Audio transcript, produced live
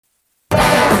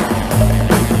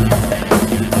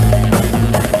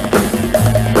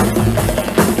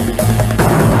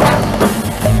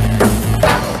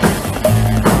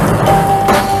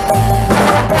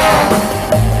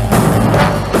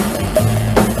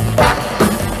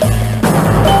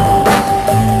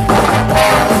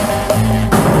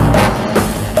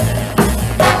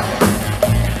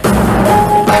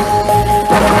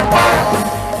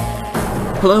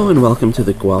Hello and welcome to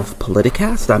the Guelph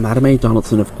Politicast. I'm Adam A.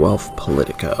 Donaldson of Guelph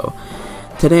Politico.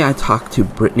 Today I talk to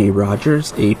Brittany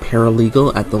Rogers, a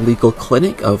paralegal at the Legal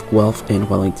Clinic of Guelph and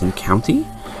Wellington County.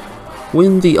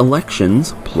 When the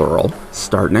elections, plural,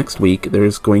 start next week,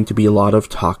 there's going to be a lot of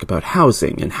talk about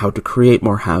housing and how to create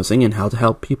more housing and how to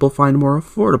help people find more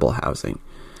affordable housing.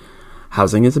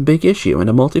 Housing is a big issue and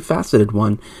a multifaceted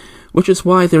one, which is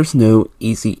why there's no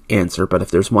easy answer. But if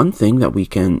there's one thing that we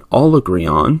can all agree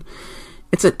on,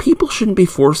 it's that people shouldn't be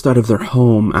forced out of their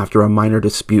home after a minor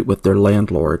dispute with their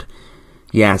landlord.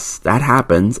 Yes, that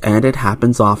happens, and it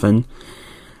happens often.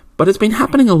 But it's been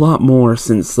happening a lot more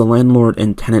since the Landlord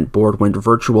and Tenant Board went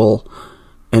virtual,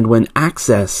 and when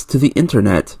access to the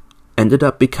internet ended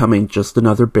up becoming just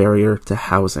another barrier to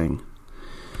housing.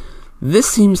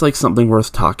 This seems like something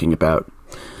worth talking about.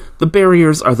 The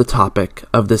barriers are the topic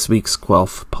of this week's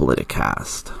Guelph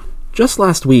Politicast. Just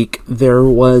last week, there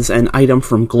was an item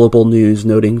from Global News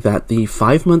noting that the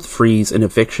 5-month freeze in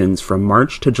evictions from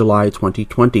March to July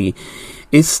 2020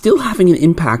 is still having an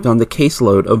impact on the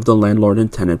caseload of the Landlord and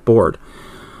Tenant Board.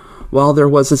 While there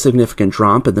was a significant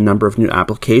drop in the number of new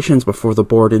applications before the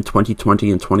board in 2020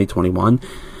 and 2021,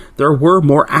 there were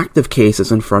more active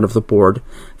cases in front of the board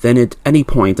than at any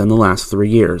point in the last 3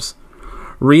 years.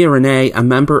 Ria Renee, a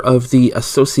member of the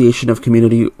Association of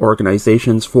Community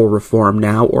Organizations for Reform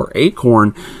Now, or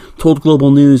ACORN, told Global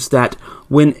News that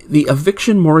when the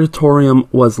eviction moratorium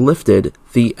was lifted,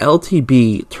 the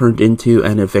LTB turned into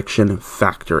an eviction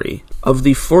factory. Of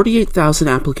the 48,000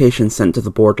 applications sent to the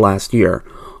board last year,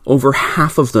 over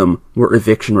half of them were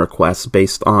eviction requests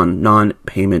based on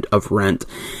non-payment of rent.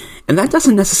 And that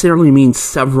doesn't necessarily mean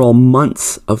several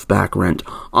months of back rent.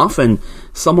 Often,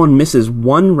 someone misses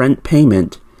one rent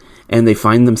payment and they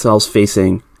find themselves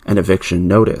facing an eviction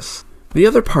notice. The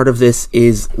other part of this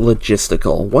is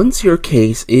logistical. Once your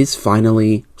case is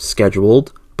finally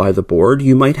scheduled by the board,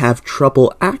 you might have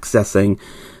trouble accessing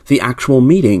the actual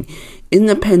meeting. In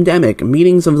the pandemic,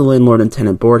 meetings of the Landlord and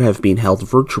Tenant Board have been held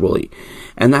virtually,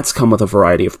 and that's come with a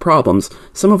variety of problems,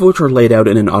 some of which are laid out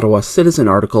in an Ottawa Citizen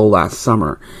article last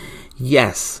summer.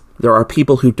 Yes, there are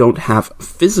people who don't have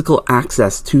physical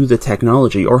access to the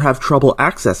technology or have trouble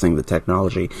accessing the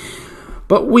technology.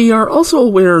 But we are also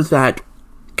aware that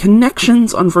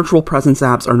connections on virtual presence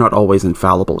apps are not always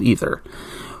infallible either.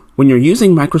 When you're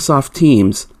using Microsoft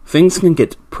Teams, things can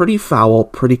get pretty foul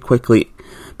pretty quickly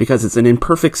because it's an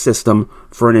imperfect system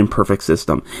for an imperfect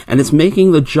system. And it's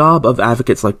making the job of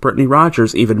advocates like Brittany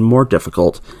Rogers even more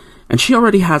difficult. And she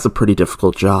already has a pretty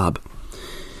difficult job.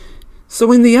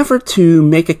 So in the effort to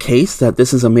make a case that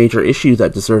this is a major issue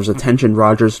that deserves attention,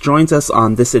 Rogers joins us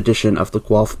on this edition of the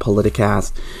Guelph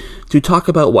Politicast to talk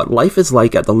about what life is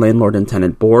like at the Landlord and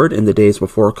Tenant Board in the days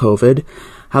before COVID,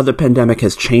 how the pandemic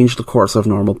has changed the course of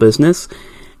normal business,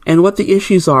 and what the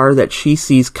issues are that she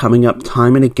sees coming up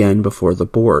time and again before the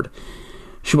board.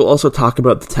 She will also talk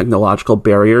about the technological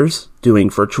barriers doing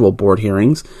virtual board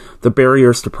hearings, the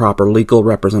barriers to proper legal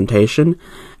representation,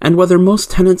 and whether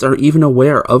most tenants are even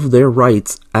aware of their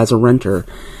rights as a renter.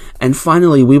 And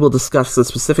finally, we will discuss the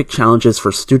specific challenges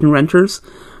for student renters,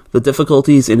 the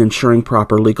difficulties in ensuring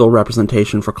proper legal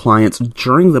representation for clients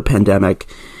during the pandemic,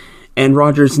 and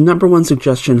Rogers' number one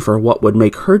suggestion for what would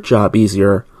make her job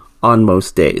easier on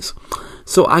most days.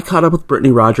 So I caught up with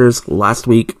Brittany Rogers last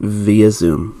week via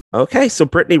Zoom. Okay, so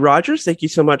Brittany Rogers, thank you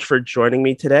so much for joining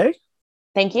me today.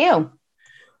 Thank you.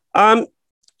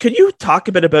 Could you talk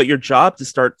a bit about your job to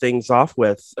start things off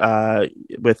with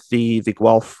the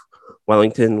Guelph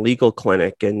Wellington Legal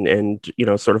Clinic and you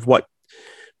know, sort of what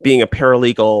being a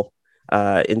paralegal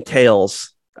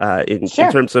entails in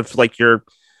terms of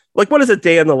like what is a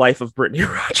day in the life of Brittany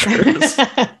Rogers?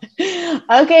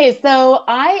 Okay, so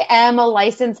I am a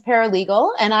licensed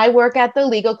paralegal and I work at the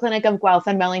Legal Clinic of Guelph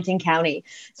and Wellington County.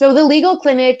 So the Legal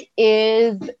Clinic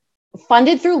is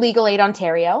funded through Legal Aid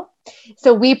Ontario.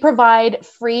 So we provide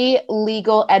free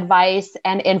legal advice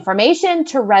and information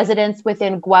to residents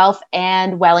within Guelph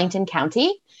and Wellington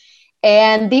County.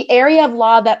 And the area of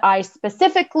law that I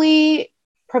specifically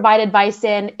provide advice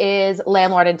in is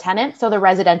landlord and tenant, so the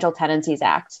Residential Tenancies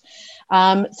Act.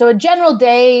 So a general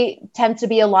day tends to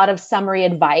be a lot of summary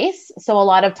advice. So a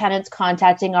lot of tenants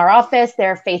contacting our office,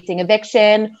 they're facing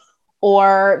eviction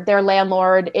or their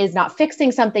landlord is not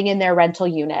fixing something in their rental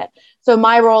unit. So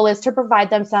my role is to provide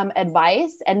them some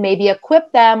advice and maybe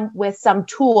equip them with some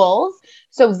tools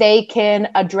so they can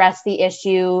address the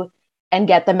issue and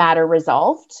get the matter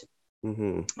resolved.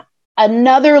 Mm-hmm.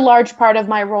 Another large part of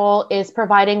my role is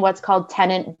providing what's called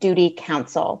tenant duty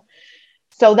counsel.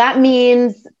 So that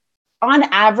means on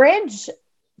average,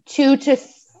 2 to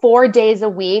 4 days a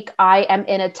week, I am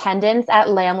in attendance at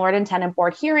landlord and tenant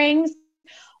board hearings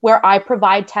where I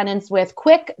provide tenants with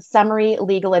quick summary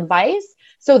legal advice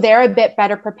so they're a bit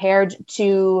better prepared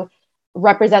to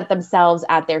represent themselves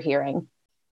at their hearing.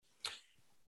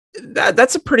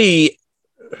 That's a pretty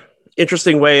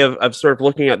interesting way of sort of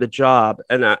looking at the job.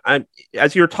 And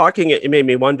as you're talking, it made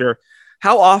me wonder,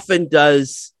 how often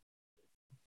does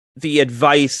the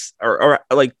advice or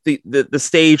like the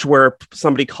stage where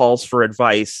somebody calls for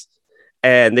advice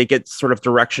and they get sort of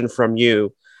direction from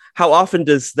you, how often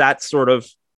does that sort of,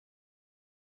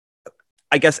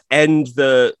 I guess, end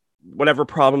the whatever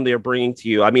problem they're bringing to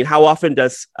you? I mean, how often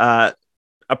does a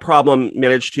problem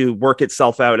manage to work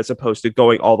itself out as opposed to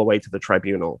going all the way to the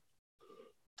tribunal?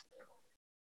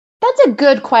 That's a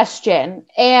good question.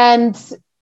 And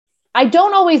I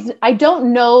don't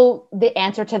know the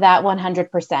answer to that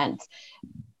 100%.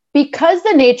 Because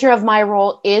the nature of my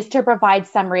role is to provide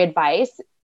summary advice,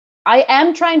 I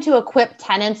am trying to equip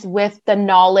tenants with the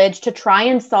knowledge to try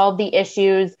and solve the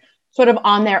issues sort of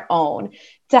on their own,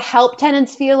 to help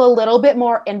tenants feel a little bit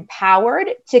more empowered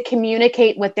to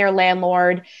communicate with their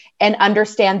landlord and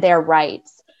understand their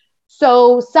rights.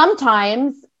 So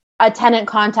sometimes a tenant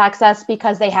contacts us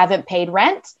because they haven't paid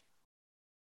rent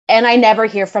and I never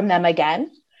hear from them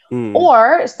again.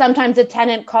 Or sometimes a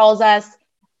tenant calls us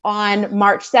on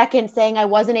March 2nd saying, I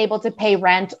wasn't able to pay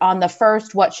rent on the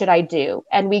 1st. What should I do?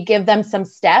 And we give them some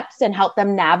steps and help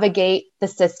them navigate the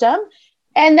system.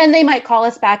 And then they might call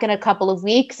us back in a couple of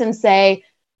weeks and say,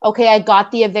 okay, I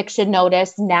got the eviction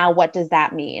notice. Now, what does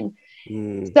that mean?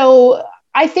 So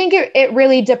I think it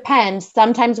really depends.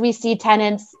 Sometimes we see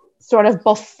tenants sort of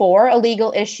before a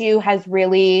legal issue has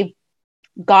really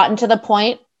gotten to the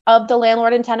point of the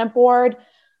landlord and tenant board.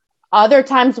 Other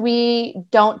times we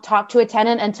don't talk to a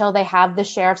tenant until they have the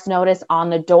sheriff's notice on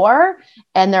the door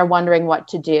and they're wondering what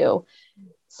to do.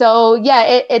 So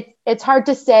yeah, it's hard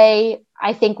to say.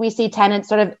 I think we see tenants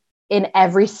sort of in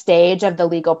every stage of the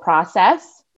legal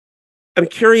process. I'm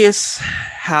curious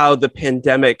how the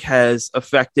pandemic has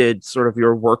affected sort of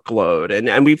your workload.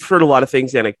 And we've heard a lot of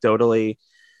things anecdotally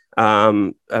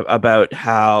about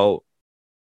how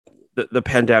the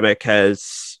pandemic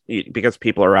has, because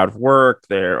people are out of work,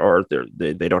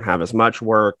 they don't have as much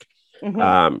work.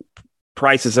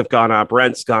 Prices have gone up,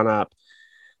 rent's gone up.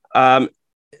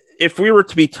 If we were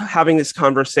to be having this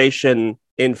conversation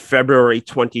in February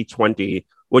 2020,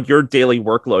 would your daily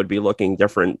workload be looking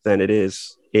different than it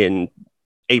is in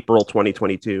April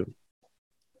 2022?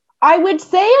 I would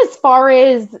say, as far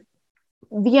as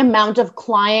the amount of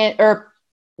client or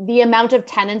the amount of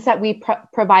tenants that we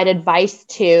provide advice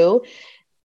to,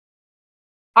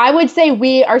 I would say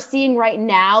we are seeing right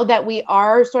now that we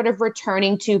are sort of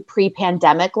returning to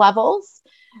pre-pandemic levels.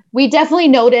 We definitely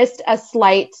noticed a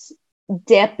slight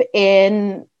dip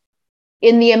in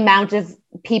the amount of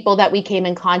people that we came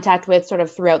in contact with sort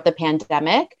of throughout the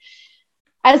pandemic.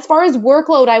 As far as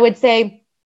workload, I would say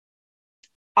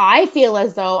I feel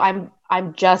as though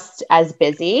I'm just as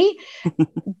busy,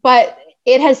 but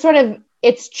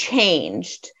it's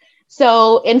changed.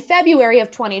 So in February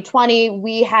of 2020,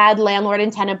 we had landlord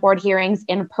and tenant board hearings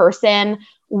in person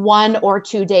 1 or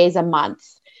 2 days a month.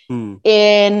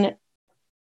 In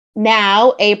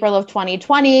now, April of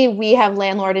 2020, we have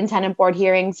landlord and tenant board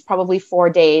hearings probably 4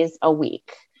 days a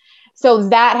week. So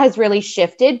that has really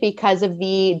shifted because of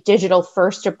the digital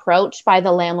first approach by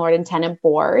the landlord and tenant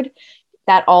board,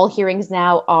 that all hearings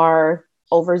now are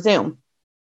over Zoom.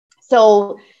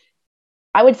 So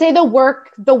I would say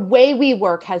the way we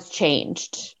work has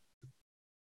changed.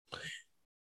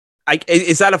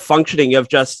 Is that a functioning of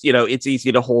just, it's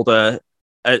easy to hold a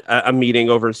meeting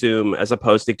over Zoom as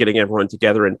opposed to getting everyone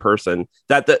together in person,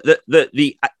 that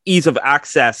the ease of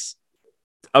access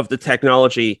of the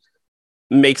technology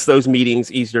makes those meetings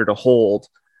easier to hold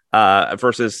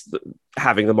versus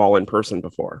having them all in person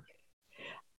before?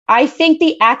 I think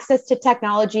the access to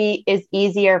technology is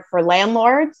easier for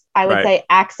landlords. I would say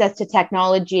access to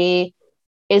technology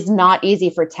is not easy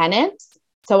for tenants.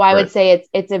 So I would say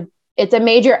it's a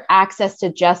major access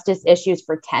to justice issues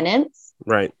for tenants.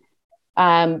 Right.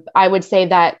 I would say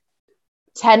that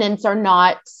tenants are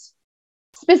not,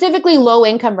 specifically low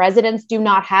income residents, do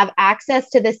not have access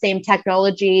to the same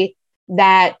technology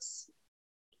that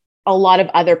a lot of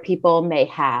other people may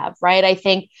have, right? I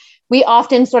think we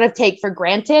often sort of take for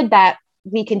granted that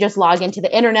we can just log into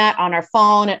the internet on our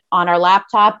phone, on our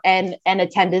laptop, and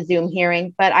attend a Zoom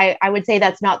hearing. But I would say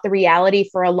that's not the reality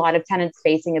for a lot of tenants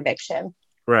facing eviction.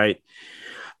 Right.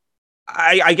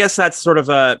 I guess that's sort of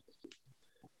a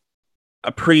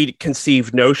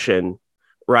preconceived notion,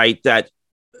 right? That,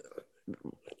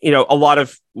 a lot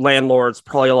of landlords,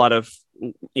 probably a lot of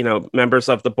members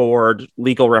of the board,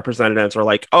 legal representatives are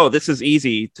like, oh, this is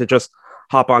easy to just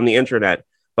hop on the internet.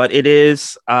 But it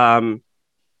is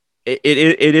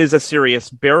it is a serious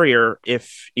barrier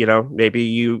if maybe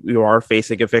you are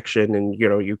facing eviction and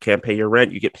you can't pay your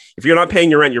rent. If you're not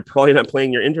paying your rent, you're probably not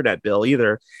paying your internet bill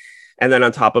either. And then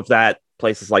on top of that,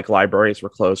 places like libraries were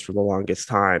closed for the longest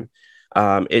time.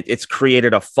 It's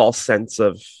created a false sense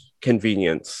of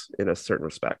convenience in a certain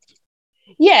respect.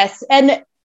 Yes. And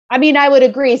I mean, I would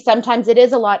agree. Sometimes it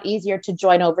is a lot easier to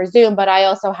join over Zoom, but I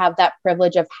also have that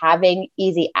privilege of having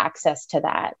easy access to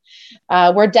that.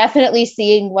 We're definitely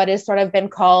seeing what has sort of been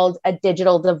called a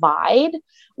digital divide,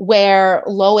 where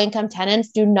low-income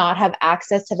tenants do not have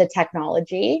access to the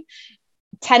technology.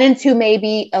 Tenants who may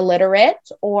be illiterate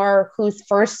or whose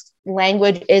first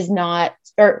language is not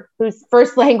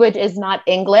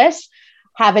English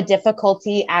have a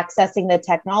difficulty accessing the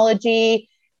technology.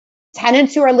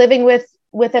 Tenants who are living with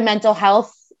a mental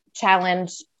health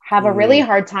challenge have a really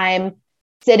hard time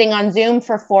sitting on Zoom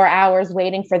for 4 hours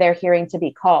waiting for their hearing to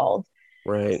be called.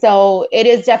 Right. So it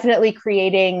is definitely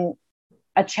creating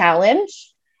a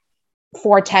challenge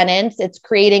for tenants. It's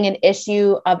creating an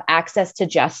issue of access to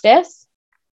justice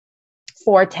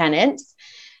for tenants.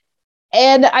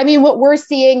 And I mean, what we're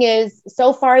seeing is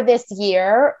so far this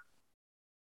year,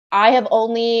 I have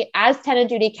only, as tenant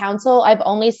duty counsel, I've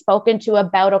only spoken to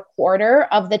about a quarter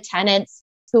of the tenants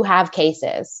who have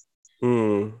cases.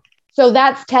 So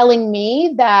that's telling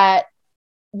me that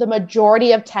the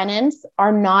majority of tenants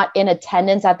are not in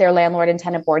attendance at their landlord and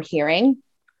tenant board hearing.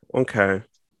 Okay.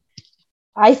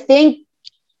 I think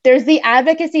there's the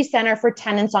Advocacy Center for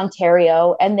Tenants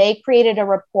Ontario, and they created a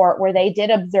report where they did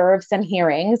observe some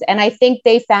hearings. And I think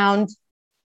they found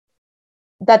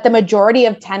that the majority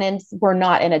of tenants were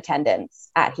not in attendance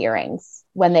at hearings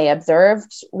when they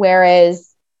observed,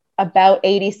 whereas about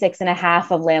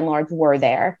 86.5% of landlords were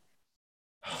there.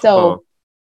 So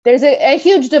there's a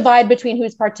huge divide between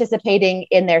who's participating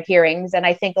in their hearings. And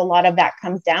I think a lot of that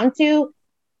comes down to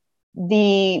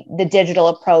the digital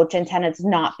approach and tenants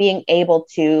not being able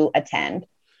to attend.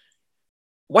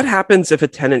 What happens if a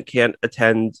tenant can't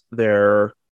attend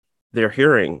their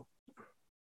hearing?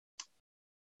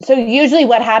 So usually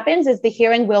what happens is the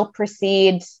hearing will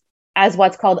proceed as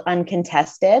what's called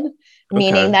uncontested,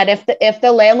 meaning that if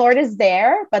the landlord is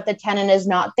there, but the tenant is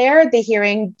not there, the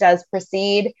hearing does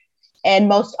proceed. And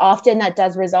most often that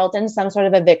does result in some sort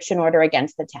of eviction order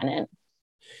against the tenant.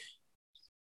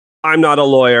 I'm not a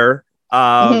lawyer.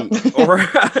 Or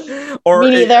Me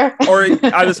neither. Or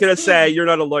I was going to say, you're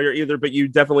not a lawyer either, but you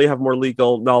definitely have more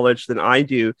legal knowledge than I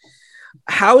do.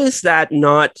 How is that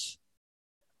not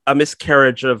a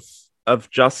miscarriage of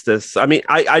justice? I mean,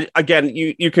 I again,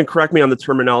 you can correct me on the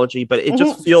terminology, but it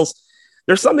just feels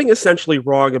there's something essentially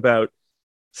wrong about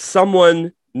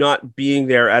someone not being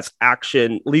there as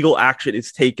legal action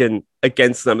is taken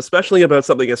against them, especially about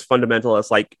something as fundamental as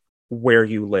like where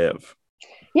you live.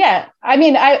 Yeah. I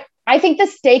mean, I think the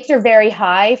stakes are very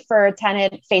high for a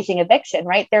tenant facing eviction,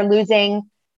 right? They're losing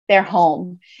their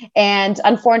home. And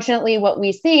unfortunately, what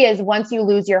we see is once you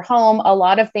lose your home, a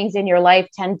lot of things in your life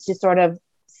tend to sort of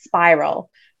spiral,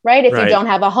 right? If you don't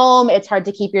have a home, it's hard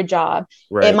to keep your job.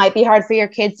 Right. It might be hard for your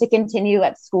kids to continue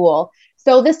at school.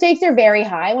 So the stakes are very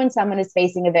high when someone is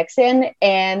facing eviction.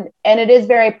 And it is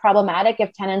very problematic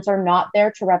if tenants are not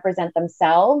there to represent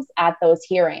themselves at those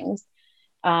hearings,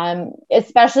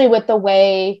 especially with the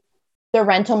way the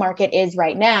rental market is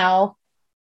right now.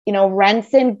 You know,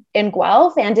 rents in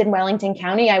Guelph and in Wellington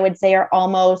County, I would say, are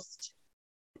almost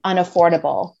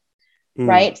unaffordable,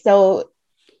 right? So,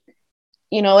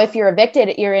 you know, if you're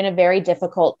evicted, you're in a very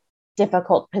difficult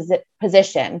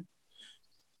position.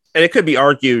 And it could be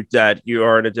argued that you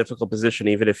are in a difficult position,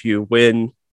 even if you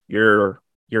win your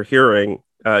hearing,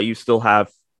 you still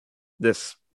have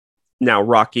this now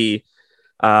rocky,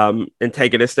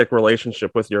 antagonistic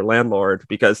relationship with your landlord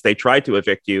because they tried to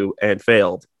evict you and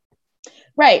failed.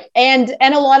 Right. And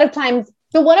a lot of times,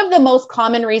 so one of the most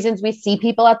common reasons we see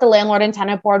people at the landlord and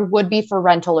tenant board would be for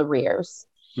rental arrears.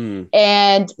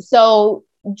 And so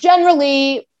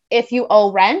generally, if you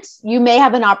owe rent, you may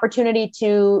have an opportunity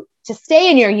to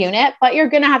stay in your unit, but you're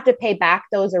going to have to pay back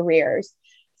those arrears.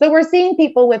 So we're seeing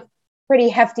people with pretty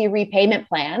hefty repayment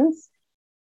plans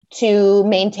to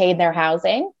maintain their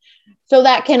housing. So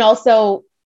that can also,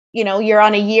 you know, you're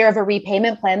on a year of a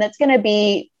repayment plan. That's going to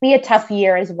be a tough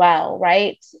year as well,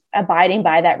 right? Abiding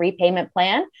by that repayment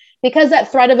plan, because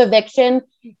that threat of eviction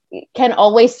can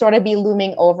always sort of be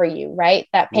looming over you, right?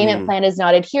 That payment plan is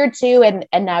not adhered to,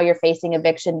 and now you're facing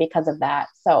eviction because of that.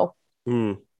 So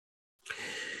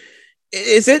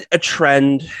is it a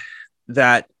trend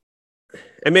that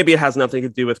And maybe it has nothing to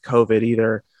do with COVID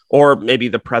either, or maybe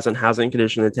the present housing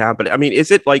condition in town. But I mean,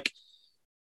 is it like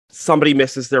somebody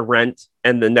misses their rent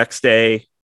and the next day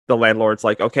the landlord's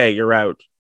like, okay, you're out?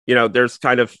 There's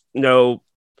kind of no.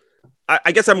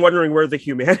 I guess I'm wondering where the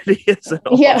humanity is in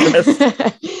all of this.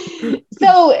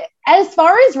 So as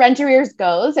far as rent arrears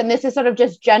goes, and this is sort of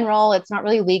just general, it's not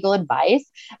really legal advice,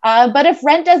 but if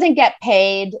rent doesn't get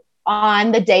paid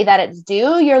on the day that it's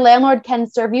due, your landlord can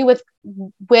serve you with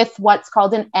what's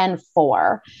called an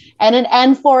N4. And an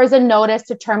N4 is a notice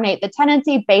to terminate the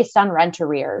tenancy based on rent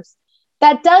arrears.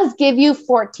 That does give you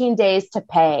 14 days to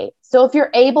pay. So if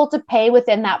you're able to pay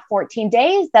within that 14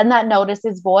 days, then that notice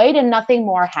is void and nothing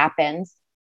more happens.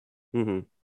 Mm-hmm.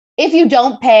 If you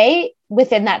don't pay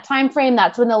within that time frame,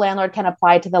 that's when the landlord can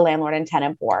apply to the landlord and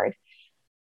tenant board.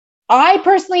 I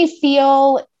personally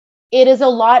feel it is a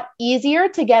lot easier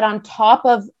to get on top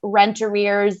of rent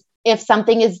arrears if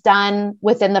something is done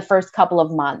within the first couple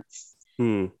of months.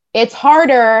 It's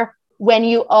harder when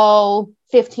you owe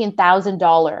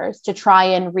 $15,000 to try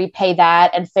and repay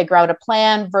that and figure out a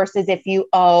plan versus if you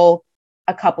owe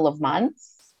a couple of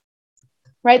months,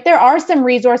 right? There are some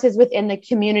resources within the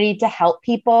community to help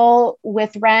people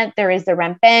with rent. There is the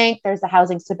rent bank, there's the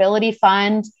housing stability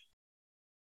fund.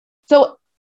 So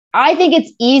I think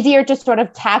it's easier to sort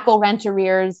of tackle rent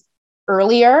arrears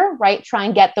earlier, right? Try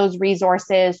and get those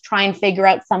resources, try and figure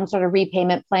out some sort of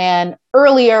repayment plan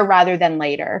earlier rather than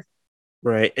later.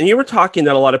 Right. And you were talking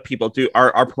that a lot of people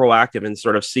are proactive in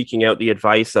sort of seeking out the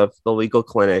advice of the legal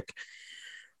clinic.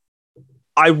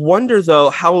 I wonder, though,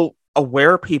 how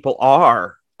aware people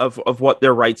are of what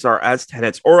their rights are as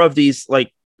tenants or of these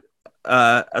like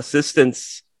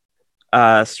assistance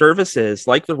services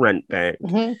like the rent bank.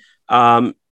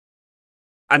 Mm-hmm.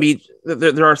 I mean,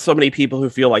 there are so many people who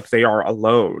feel like they are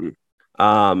alone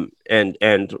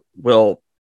and will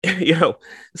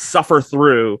suffer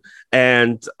through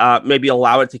and maybe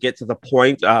allow it to get to the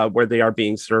point where they are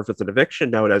being served with an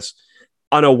eviction notice,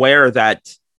 unaware of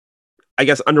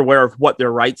what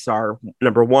their rights are,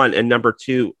 number one, and number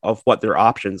two, of what their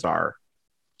options are.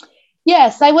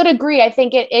 Yes, I would agree. I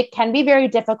think it can be very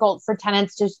difficult for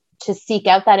tenants to seek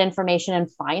out that information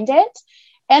and find it.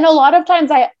 And a lot of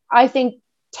times I think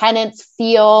tenants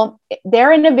feel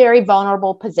they're in a very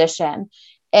vulnerable position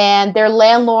and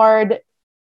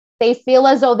they feel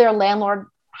as though their landlord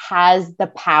has the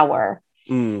power.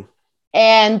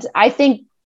 And I think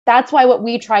that's why what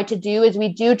we try to do is we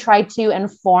do try to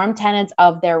inform tenants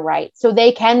of their rights so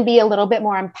they can be a little bit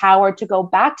more empowered to go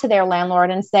back to their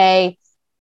landlord and say,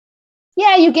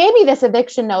 yeah, you gave me this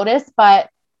eviction notice, but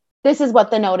this is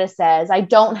what the notice says. I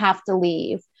don't have to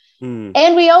leave.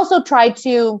 And we also try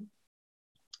to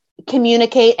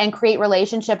communicate and create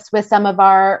relationships with some of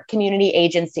our community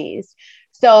agencies.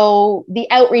 So the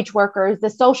outreach workers,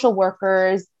 the social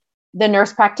workers, the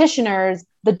nurse practitioners,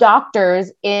 the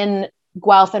doctors in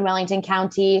Guelph and Wellington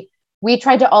County, we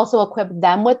try to also equip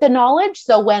them with the knowledge.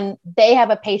 So when they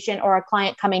have a patient or a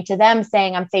client coming to them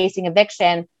saying, I'm facing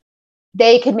eviction,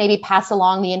 they could maybe pass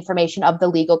along the information of the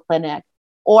legal clinic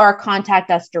or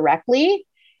contact us directly.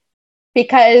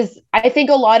 Because I think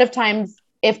a lot of times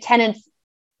if tenants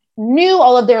knew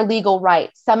all of their legal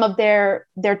rights, some of their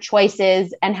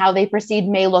choices and how they proceed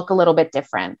may look a little bit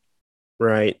different.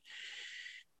 Right.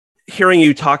 Hearing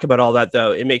you talk about all that,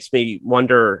 though, it makes me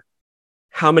wonder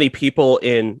how many people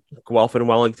in Guelph and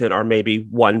Wellington are maybe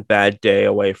one bad day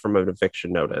away from an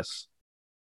eviction notice.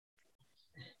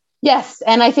 Yes.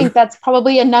 And I think that's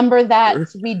probably a number that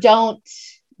we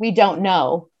don't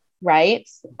know. Right.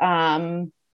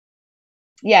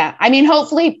 Yeah. I mean,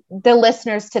 hopefully the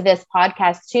listeners to this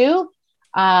podcast too,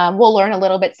 will learn a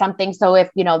little bit something. So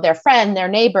if, their friend, their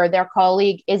neighbor, their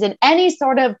colleague is in any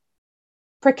sort of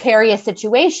precarious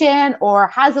situation or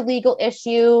has a legal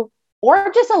issue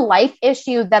or just a life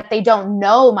issue that they don't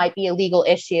know might be a legal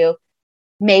issue,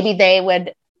 maybe they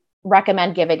would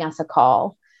recommend giving us a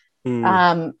call.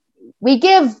 We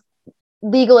give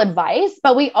legal advice,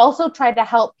 but we also try to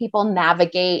help people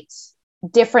navigate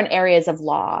different areas of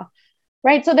law,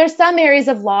 right? So there's some areas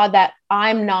of law that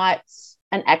I'm not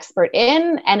an expert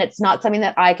in, and it's not something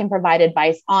that I can provide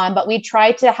advice on, but we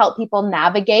try to help people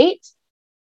navigate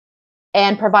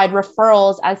and provide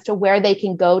referrals as to where they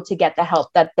can go to get the help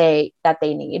that they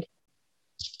need.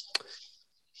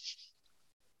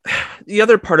 The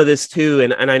other part of this too,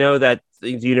 and I know that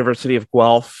the University of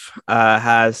Guelph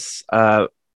has, or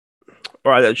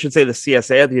I should say the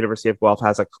CSA at the University of Guelph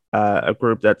has a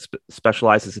group that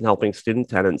specializes in helping student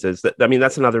tenants.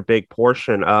 That's another big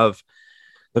portion of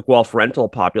the Guelph rental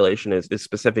population is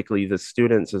specifically the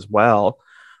students as well.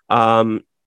 Do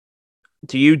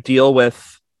you deal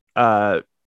with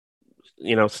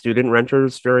student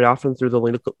renters very often through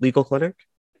the legal clinic?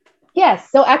 Yes.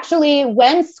 So actually,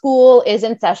 when school is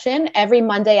in session, every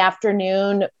Monday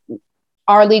afternoon,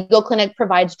 our legal clinic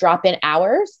provides drop-in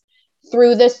hours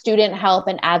through the Student Help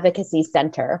and Advocacy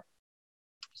Center.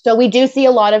 So we do see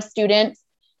a lot of students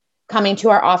coming to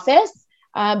our office.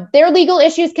 Their legal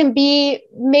issues can be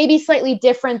maybe slightly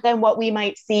different than what we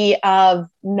might see of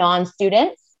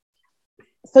non-students.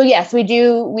 So yes, we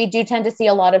do tend to see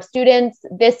a lot of students.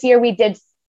 This year we did,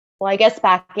 well, I guess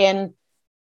back in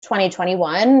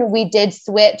 2021, we did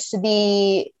switch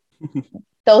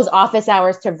those office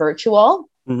hours to virtual.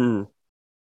 Mm-hmm.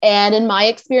 And in my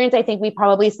experience, I think we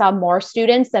probably saw more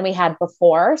students than we had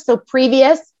before. So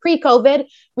pre-COVID,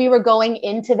 we were going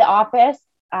into the office,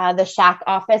 the Shack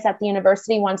office at the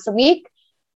university once a week.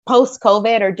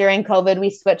 Post-COVID or during COVID,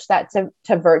 we switched that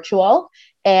to virtual.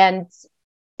 And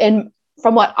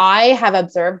from what I have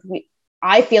observed,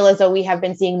 I feel as though we have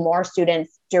been seeing more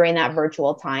students during that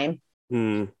virtual time.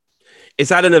 Mm. Is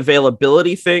that an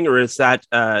availability thing, or is that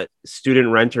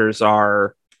student renters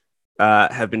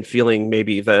have been feeling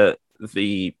maybe the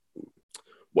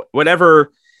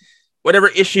whatever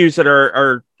issues that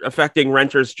are affecting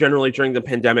renters generally during the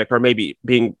pandemic are maybe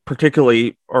being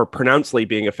particularly or pronouncedly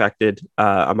being affected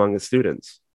among the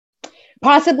students?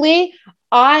 Possibly.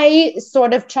 I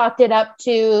sort of chalked it up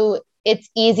to it's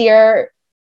easier.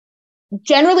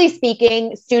 Generally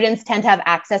speaking, students tend to have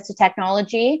access to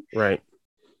technology. Right.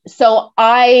 So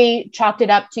I chalked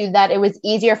it up to that it was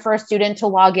easier for a student to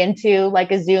log into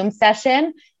like a Zoom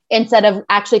session instead of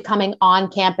actually coming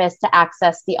on campus to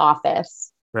access the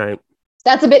office. Right.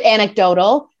 That's a bit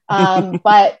anecdotal,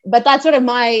 but that's sort of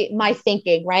my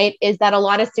thinking, right? Is that a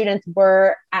lot of students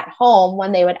were at home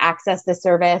when they would access the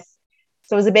service.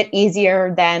 So it was a bit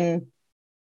easier than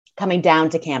coming down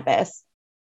to campus.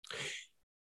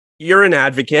 You're an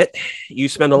advocate. You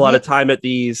spend a lot of time at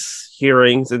these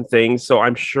hearings and things, so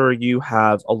I'm sure you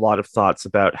have a lot of thoughts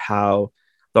about how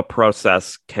the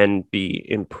process can be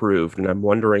improved, and I'm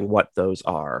wondering what those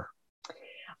are.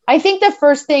 I think the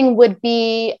first thing would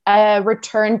be a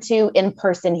return to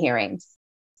in-person hearings.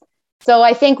 So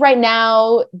I think right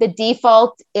now the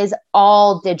default is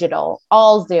all digital,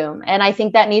 all Zoom, and I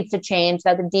think that needs to change,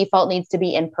 that the default needs to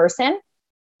be in person.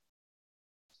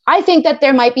 I think that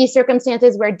there might be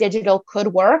circumstances where digital could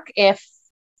work if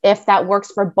that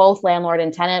works for both landlord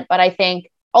and tenant, but I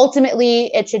think ultimately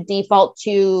it should default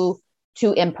to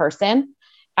in person.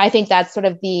 I think that's sort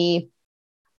of the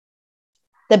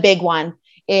big one,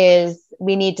 is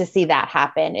we need to see that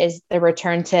happen, is the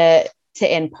return to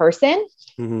in person.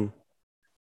 Mm-hmm.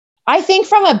 I think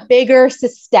from a bigger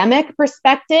systemic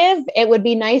perspective, it would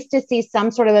be nice to see some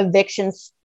sort of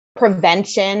evictions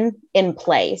prevention in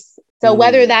place. So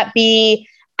whether that be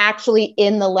actually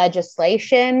in the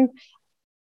legislation,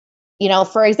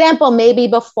 for example, maybe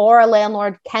before a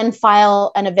landlord can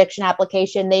file an eviction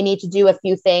application, they need to do a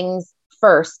few things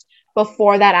first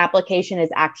before that application is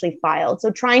actually filed.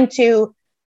 So trying to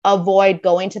avoid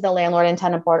going to the landlord and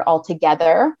tenant board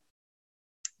altogether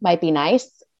might be nice.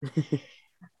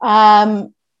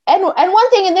 And one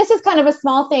thing, and this is kind of a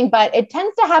small thing, but it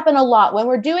tends to happen a lot when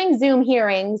we're doing Zoom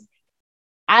hearings.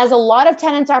 As a lot of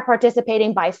tenants are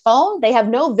participating by phone, they have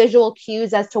no visual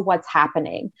cues as to what's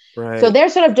happening. Right. So they're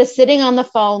sort of just sitting on the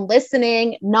phone,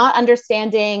 listening, not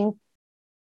understanding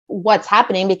what's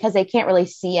happening because they can't really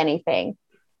see anything.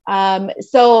 And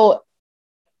this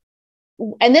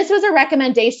was a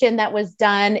recommendation that was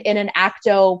done in an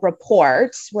ACTO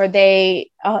report where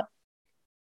a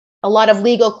lot of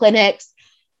legal clinics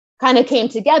kind of came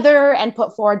together and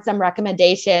put forward some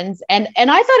recommendations. And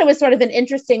I thought it was sort of an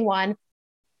interesting one,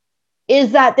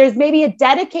 is that there's maybe a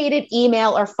dedicated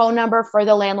email or phone number for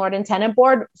the landlord and tenant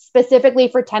board, specifically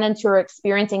for tenants who are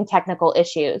experiencing technical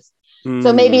issues.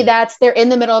 So maybe they're in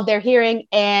the middle of their hearing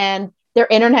and their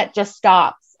internet just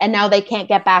stops and now they can't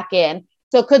get back in.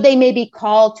 So could they maybe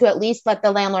call to at least let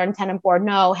the landlord and tenant board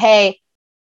know, hey,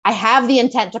 I have the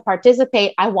intent to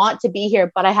participate. I want to be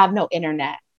here, but I have no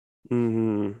internet.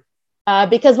 Mm-hmm.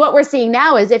 Because what we're seeing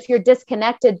now is if you're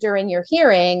disconnected during your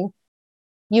hearing,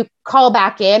 you call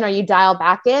back in or you dial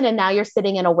back in, and now you're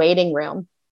sitting in a waiting room.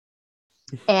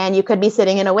 And you could be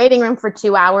sitting in a waiting room for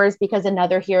 2 hours because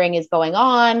another hearing is going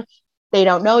on. They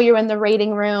don't know you're in the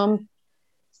waiting room.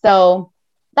 So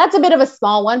that's a bit of a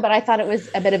small one, but I thought it was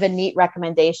a bit of a neat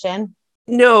recommendation.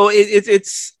 No,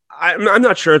 I'm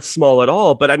not sure it's small at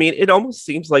all, but I mean, it almost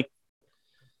seems like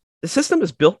the system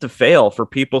is built to fail for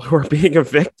people who are being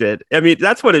evicted. I mean,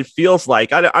 that's what it feels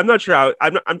like. I'm not sure how,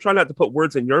 I'm trying not to put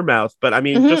words in your mouth, but I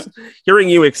mean, just hearing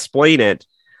you explain it,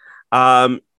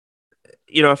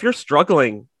 if you're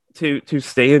struggling to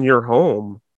stay in your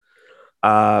home,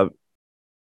 uh,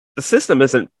 the system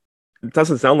it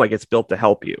doesn't sound like it's built to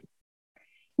help you.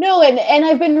 No, and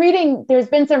I've been reading, there's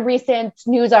been some recent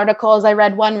news articles. I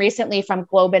read one recently from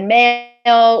Globe and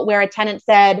Mail where a tenant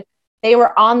said they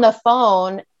were on the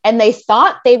phone and they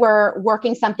thought they were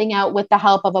working something out with the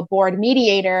help of a board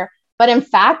mediator, but in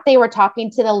fact, they were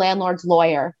talking to the landlord's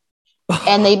lawyer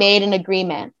and they made an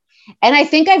agreement. And I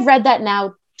think I've read that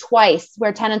now twice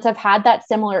where tenants have had that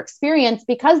similar experience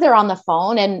because they're on the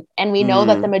phone, and we know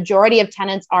that the majority of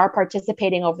tenants are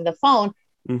participating over the phone.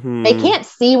 They can't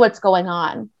see what's going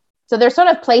on. So they're sort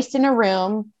of placed in a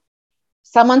room,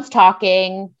 someone's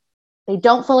talking, they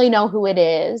don't fully know who it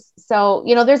is. So,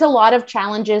 there's a lot of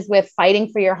challenges with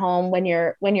fighting for your home when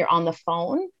you're on the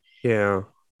phone. Yeah.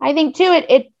 I think too,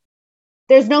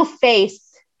 there's no face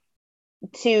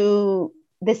to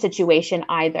the situation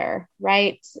either,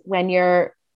 right? When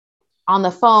you're on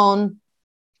the phone,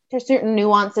 there's certain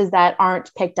nuances that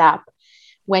aren't picked up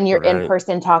when you're in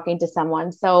person talking to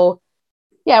someone. So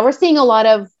yeah, we're seeing a lot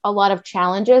of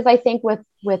challenges, I think, with,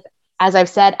 as I've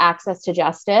said, access to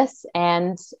justice.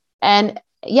 And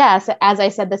yes, as I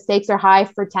said, the stakes are high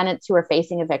for tenants who are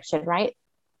facing eviction, right?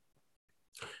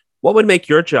 What would make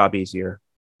your job easier?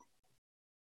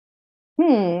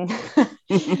 Well,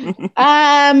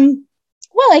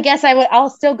 I guess I'll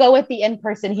still go with the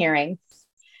in-person hearings.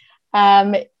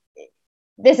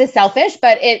 This is selfish,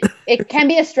 but it can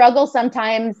be a struggle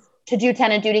sometimes to do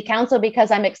tenant duty counsel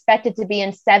because I'm expected to be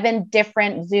in 7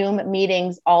 different Zoom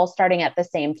meetings, all starting at the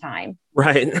same time.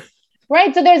 Right.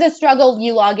 Right. So there's a struggle.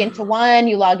 You log into one,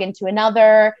 you log into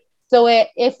another. So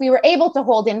if we were able to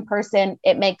hold in person,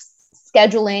 it makes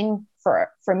scheduling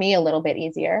for me a little bit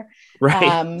easier.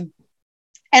 Right.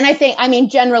 And I mean,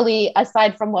 generally,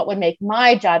 aside from what would make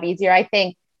my job easier, I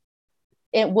think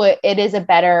it is a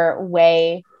better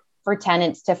way for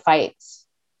tenants to fight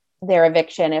their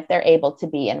eviction if they're able to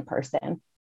be in person.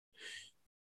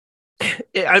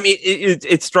 I mean,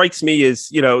 it strikes me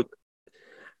as,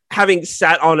 having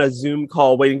sat on a Zoom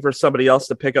call waiting for somebody else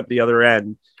to pick up the other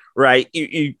end, right?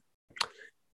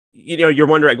 You're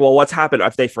wondering, well, what's happened?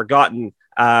 Have they forgotten?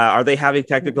 Are they having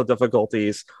technical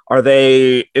difficulties? Are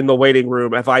they in the waiting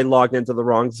room? Have I logged into the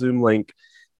wrong Zoom link?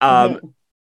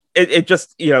 It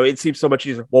just, it seems so much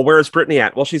easier. Well, where is Brittany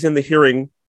at? Well, she's in the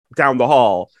hearing down the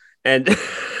hall. And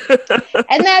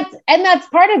and that's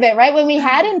part of it, right? When we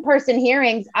had in-person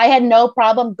hearings, I had no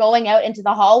problem going out into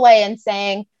the hallway and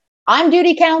saying, I'm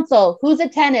duty counsel. Who's a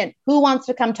tenant? Who wants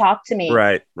to come talk to me?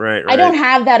 Right. I don't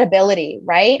have that ability,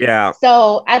 right? Yeah.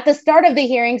 So at the start of the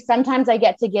hearing, sometimes I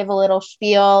get to give a little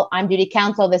spiel. I'm duty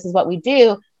counsel. This is what we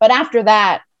do. But after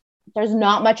that, there's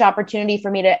not much opportunity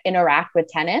for me to interact with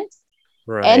tenants.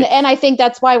 Right. And I think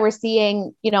that's why we're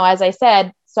seeing, as I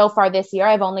said, so far this year,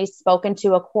 I've only spoken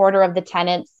to a quarter of the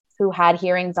tenants who had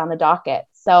hearings on the docket.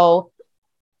 So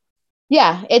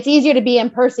yeah, it's easier to be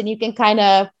in person. You can kind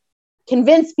of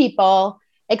convince people,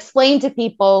 explain to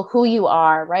people who you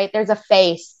are, right? There's a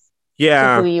face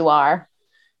to who you are.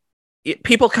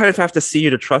 People kind of have to see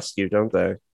you to trust you, don't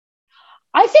they?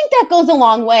 I think that goes a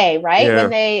long way, right?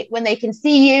 Yeah. When they can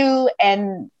see you,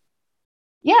 and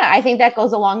yeah, I think that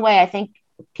goes a long way. I think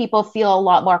people feel a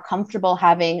lot more comfortable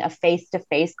having a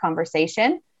face-to-face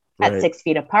conversation at 6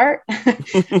 feet apart,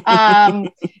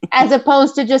 as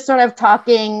opposed to just sort of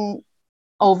talking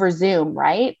over Zoom,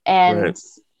 right? And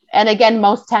again,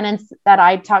 most tenants that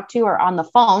I talk to are on the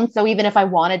phone. So even if I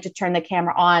wanted to turn the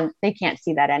camera on, they can't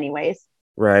see that anyways.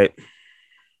 Right.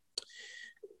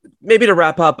 Maybe to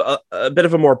wrap up, a bit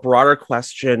of a more broader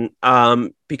question,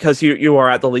 because you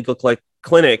are at the legal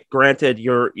clinic. Granted,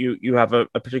 you have a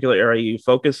particular area you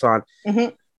focus on,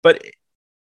 but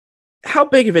how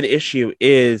big of an issue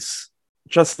is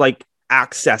just like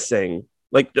accessing,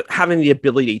 like having the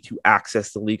ability to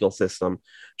access the legal system,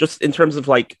 just in terms of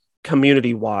like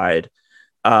community wide?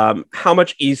 How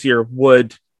much easier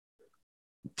would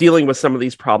dealing with some of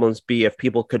these problems be if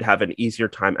people could have an easier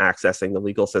time accessing the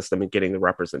legal system and getting the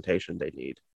representation they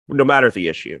need, no matter the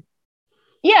issue?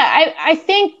 Yeah, I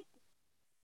think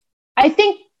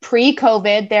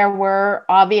pre-COVID, there were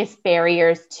obvious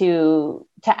barriers to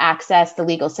access the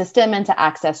legal system and to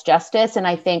access justice. And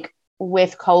I think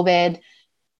with COVID,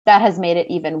 that has made it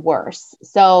even worse.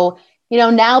 So,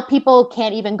 now people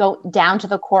can't even go down to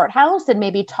the courthouse and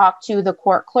maybe talk to the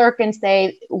court clerk and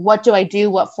say, what do I do?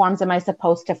 What forms am I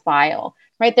supposed to file?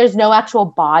 Right? There's no actual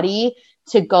body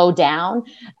to go down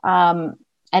and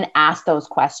ask those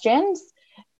questions.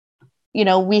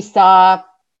 We saw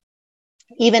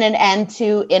even an end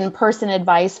to in-person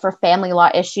advice for family law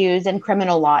issues and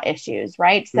criminal law issues,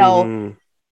 right? So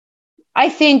I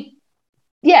think,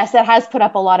 yes, that has put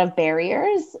up a lot of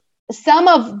barriers. some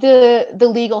of the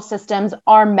legal systems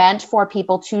are meant for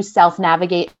people to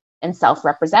self-navigate and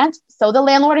self-represent. So the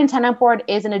Landlord and Tenant Board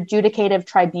is an adjudicative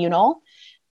tribunal.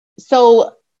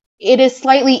 So it is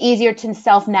slightly easier to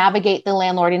self-navigate the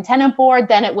Landlord and Tenant Board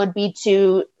than it would be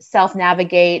to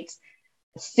self-navigate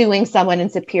suing someone in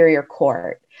Superior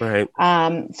Court. Right.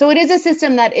 So it is a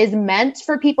system that is meant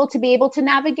for people to be able to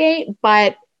navigate,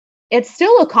 but it's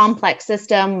still a complex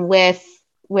system with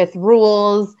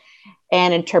rules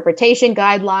and interpretation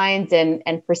guidelines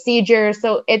and procedures.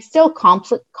 So it's still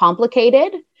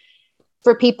complicated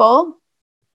for people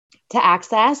to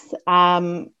access.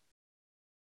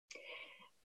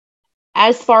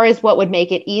 As far as what would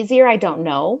make it easier, I don't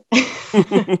know.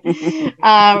 I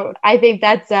think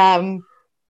that's a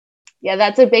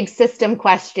big system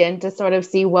question to sort of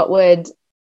see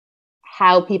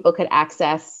how people could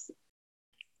access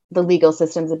the legal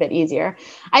systems a bit easier.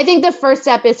 I think the first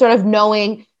step is sort of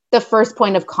knowing the first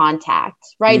point of contact,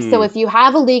 right? So if you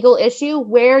have a legal issue,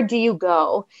 where do you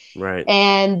go? Right.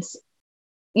 And,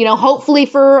 hopefully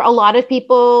for a lot of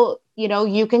people,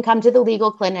 you can come to the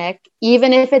legal clinic,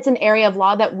 even if it's an area of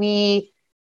law that we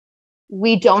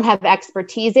don't have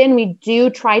expertise in. We do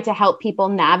try to help people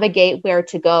navigate where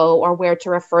to go or where to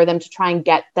refer them to try and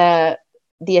get the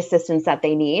assistance that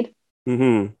they need.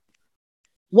 Mm-hmm.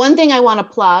 One thing I want to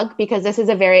plug, because this is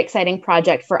a very exciting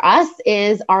project for us,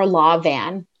 is our law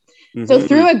van. Mm-hmm. So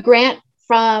through a grant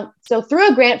from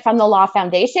the Law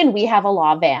Foundation, we have a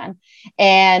law van,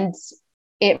 and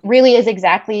it really is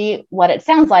exactly what it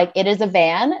sounds like. It is a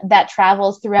van that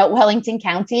travels throughout Wellington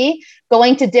County,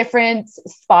 going to different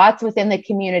spots within the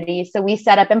community. So we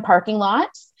set up in parking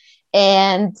lots,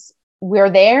 and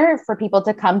we're there for people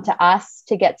to come to us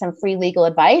to get some free legal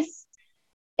advice.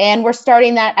 And we're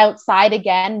starting that outside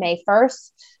again, May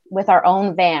 1st, with our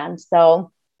own van.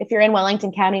 So if you're in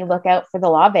Wellington County, look out for the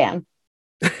law van.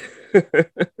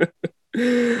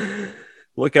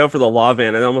 Look out for the law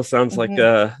van. It almost sounds like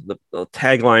the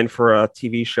tagline for a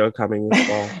TV show coming this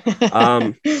fall.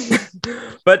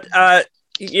 But, I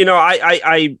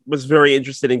was very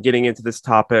interested in getting into this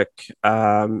topic.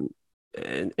 And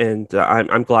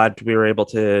I'm glad we were able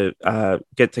to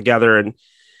get together and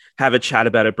have a chat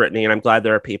about it, Brittany. And I'm glad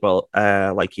there are people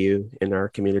like you in our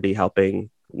community helping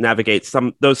navigate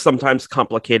those sometimes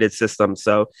complicated systems.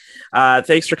 So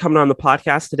thanks for coming on the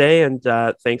podcast today, and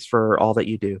thanks for all that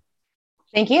you do.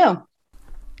 Thank you.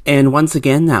 And once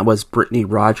again, that was Brittany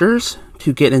Rogers.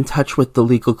 To get in touch with the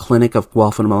Legal Clinic of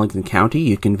Guelph and Wellington County,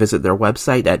 you can visit their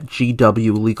website at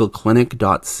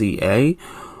gwlegalclinic.ca,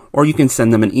 or you can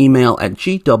send them an email at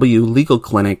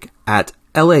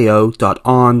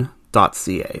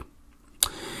gwlegalclinic@lao.on.ca.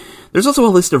 There's also a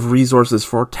list of resources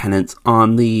for tenants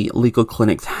on the Legal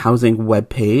Clinic's housing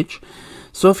webpage.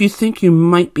 So if you think you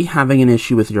might be having an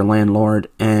issue with your landlord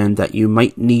and that you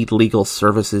might need legal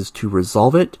services to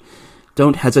resolve it,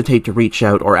 don't hesitate to reach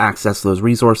out or access those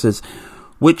resources,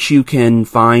 which you can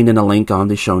find in a link on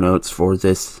the show notes for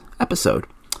this episode.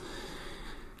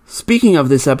 Speaking of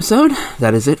this episode,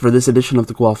 that is it for this edition of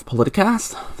the Guelph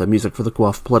Politicast. The music for the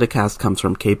Guelph Politicast comes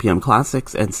from KPM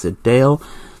Classics and Sid Dale.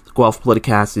 The Guelph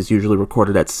Politicast is usually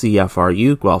recorded at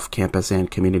CFRU, Guelph Campus and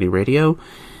Community Radio,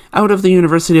 out of the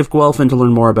University of Guelph, and to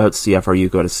learn more about CFRU,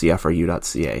 go to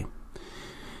cfru.ca.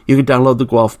 You can download the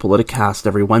Guelph Politicast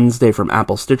every Wednesday from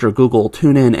Apple, Stitcher, Google,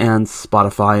 TuneIn, and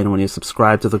Spotify, and when you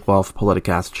subscribe to the Guelph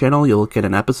Politicast channel, you'll get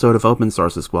an episode of Open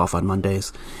Sources Guelph on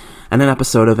Mondays, and an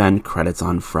episode of End Credits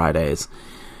on Fridays.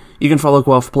 You can follow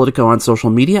Guelph Politico on social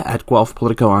media at Guelph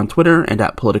Politico on Twitter and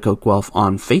at Politico Guelph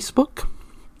on Facebook.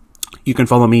 You can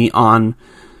follow me on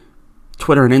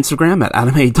Twitter and Instagram at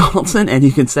Adam A. Donaldson, and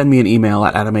you can send me an email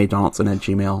at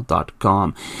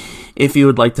adamadonaldson@gmail.com. If you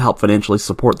would like to help financially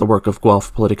support the work of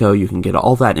Guelph Politico, you can get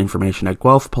all that information at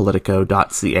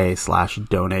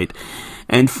guelphpolitico.ca/donate.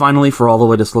 And finally, for all the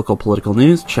latest local political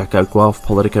news, check out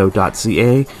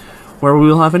guelphpolitico.ca, where we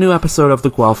will have a new episode of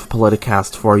the Guelph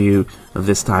Politicast for you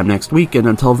this time next week. And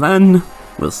until then,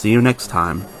 we'll see you next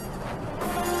time.